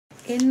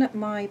In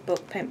my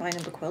book, Paint by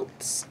Number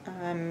Quilts,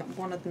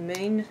 one of the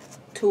main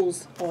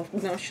tools or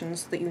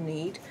notions that you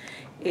need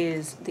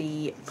is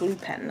the glue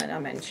pen that I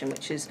mentioned,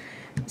 which is,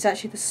 it's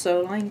actually the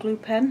Sewline glue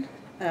pen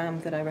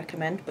that I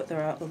recommend, but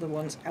there are other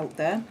ones out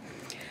there.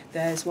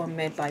 There's one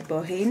made by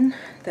Bohin,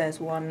 there's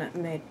one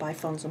made by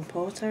Fons and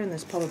Porter, and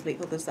there's probably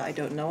others that I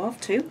don't know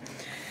of too.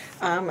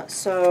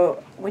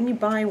 So when you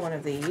buy one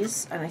of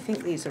these, and I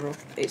think these are,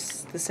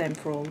 it's the same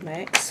for all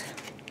makes,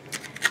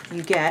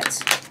 you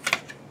get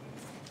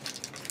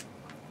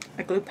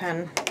a glue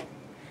pen,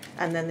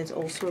 and then there's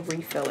also a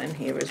refill in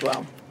here as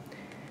well.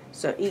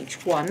 So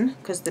each one,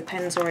 because the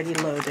pen's already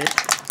loaded,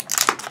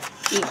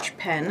 each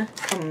pen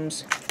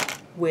comes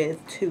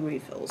with 2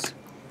 refills.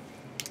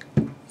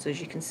 So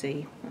as you can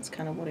see, that's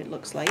kind of what it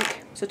looks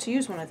like. So to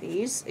use one of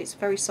these, it's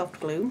very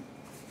soft glue.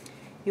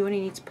 You only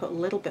need to put a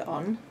little bit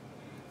on,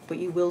 but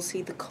you will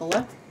see the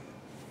colour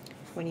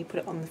when you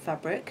put it on the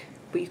fabric,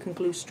 but you can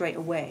glue straight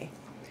away,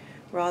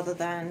 rather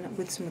than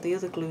with some of the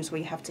other glues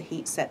where you have to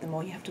heat set them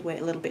or you have to wait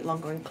a little bit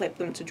longer and clip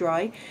them to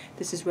dry.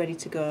 This is ready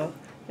to go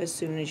as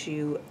soon as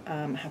you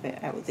have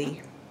it out of the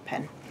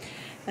pen.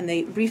 And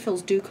the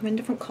refills do come in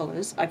different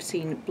colours. I've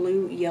seen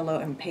blue, yellow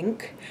and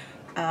pink.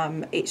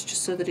 It's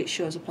just so that it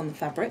shows up on the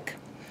fabric,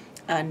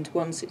 and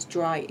once it's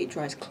dry, it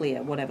dries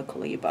clear, whatever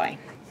colour you buy.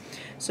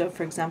 So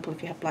for example,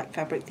 if you have black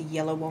fabric, the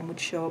yellow one would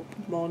show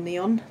up more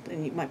neon,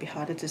 and it might be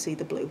harder to see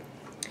the blue.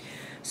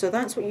 So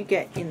that's what you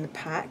get in the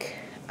pack.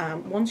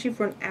 Once you've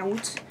run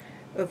out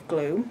of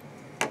glue,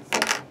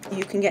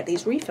 you can get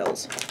these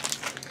refills.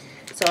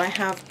 So I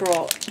have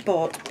bought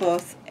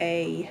both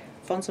a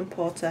Fons and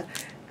Porter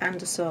and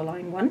a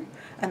Sewline one,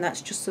 and that's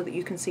just so that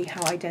you can see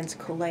how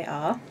identical they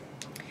are.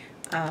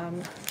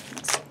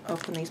 Let's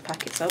open these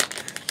packets up.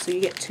 So you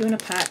get 2 in a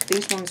pack.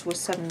 These ones were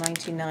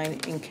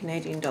 $7.99 in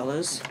Canadian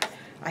dollars.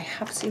 I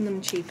have seen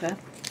them cheaper,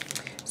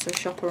 so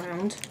shop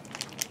around.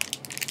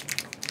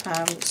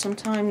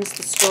 Sometimes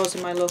the stores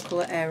in my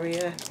local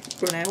area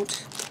run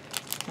out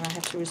and I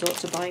have to resort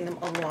to buying them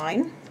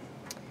online.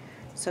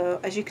 So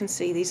as you can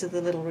see, these are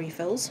the little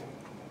refills,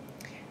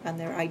 and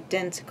they're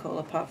identical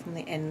apart from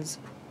the ends,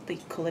 the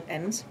coloured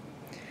ends,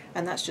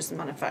 and that's just the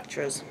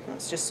manufacturer's.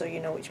 That's just so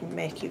you know which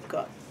make you've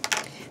got.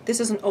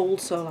 This is an old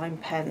Sewline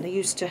pen. They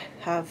used to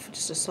have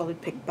just a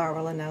solid pick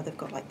barrel, and now they've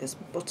got like this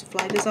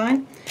butterfly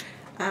design.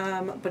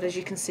 But as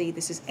you can see,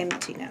 this is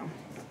empty now.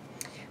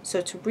 So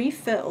to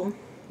refill,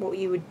 what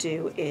you would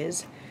do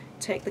is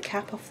take the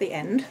cap off the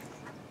end,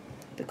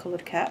 the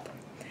coloured cap,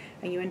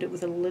 and you end up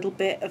with a little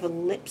bit of a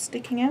lip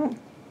sticking out.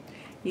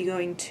 You're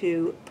going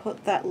to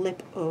put that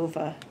lip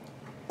over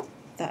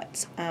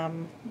that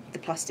the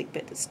plastic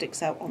bit that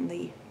sticks out on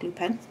the glue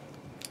pen.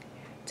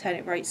 Turn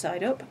it right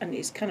side up, and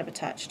it's kind of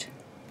attached,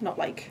 not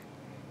like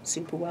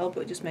super well,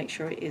 but just make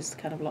sure it is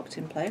kind of locked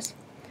in place.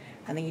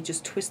 And then you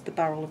just twist the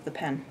barrel of the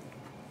pen.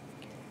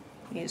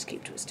 You just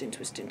keep twisting,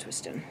 twisting,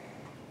 twisting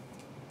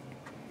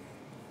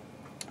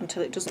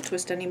until it doesn't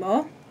twist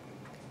anymore.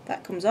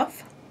 That comes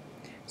off.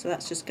 So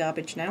that's just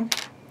garbage now,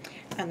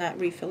 and that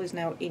refill is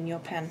now in your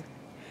pen.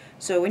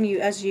 So when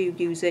as you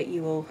use it,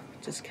 you will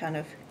just kind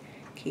of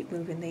keep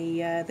moving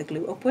the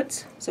glue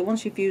upwards. So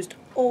once you've used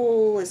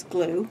all this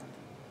glue,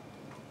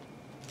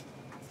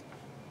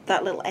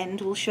 that little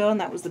end will show,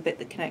 and that was the bit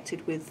that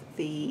connected with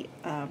the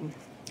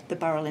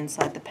barrel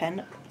inside the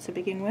pen to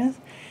begin with,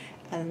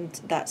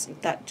 and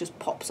that just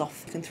pops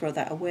off. You can throw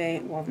that away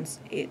once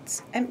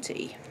it's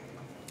empty.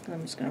 And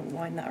I'm just going to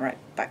wind that right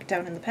back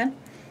down in the pen.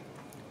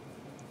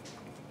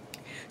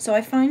 So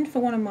I find for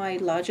one of my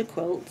larger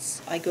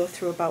quilts, I go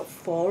through about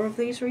 4 of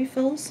these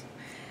refills.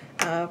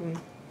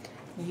 If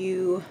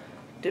you're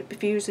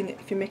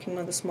making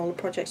one of the smaller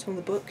projects from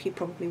the book, you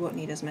probably won't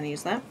need as many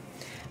as that.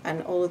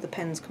 And all of the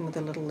pens come with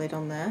a little lid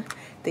on there.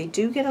 They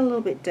do get a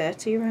little bit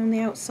dirty around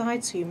the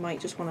outside, so you might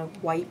just want to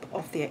wipe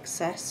off the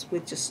excess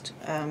with just,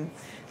 I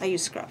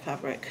use scrap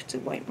fabric to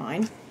wipe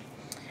mine.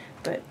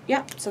 But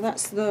yeah, so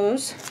that's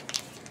those.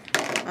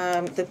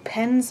 The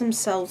pens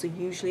themselves are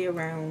usually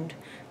around,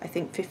 I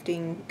think,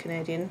 15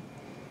 Canadian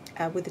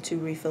with the 2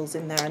 refills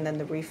in there, and then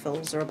the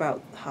refills are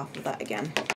about half of that again.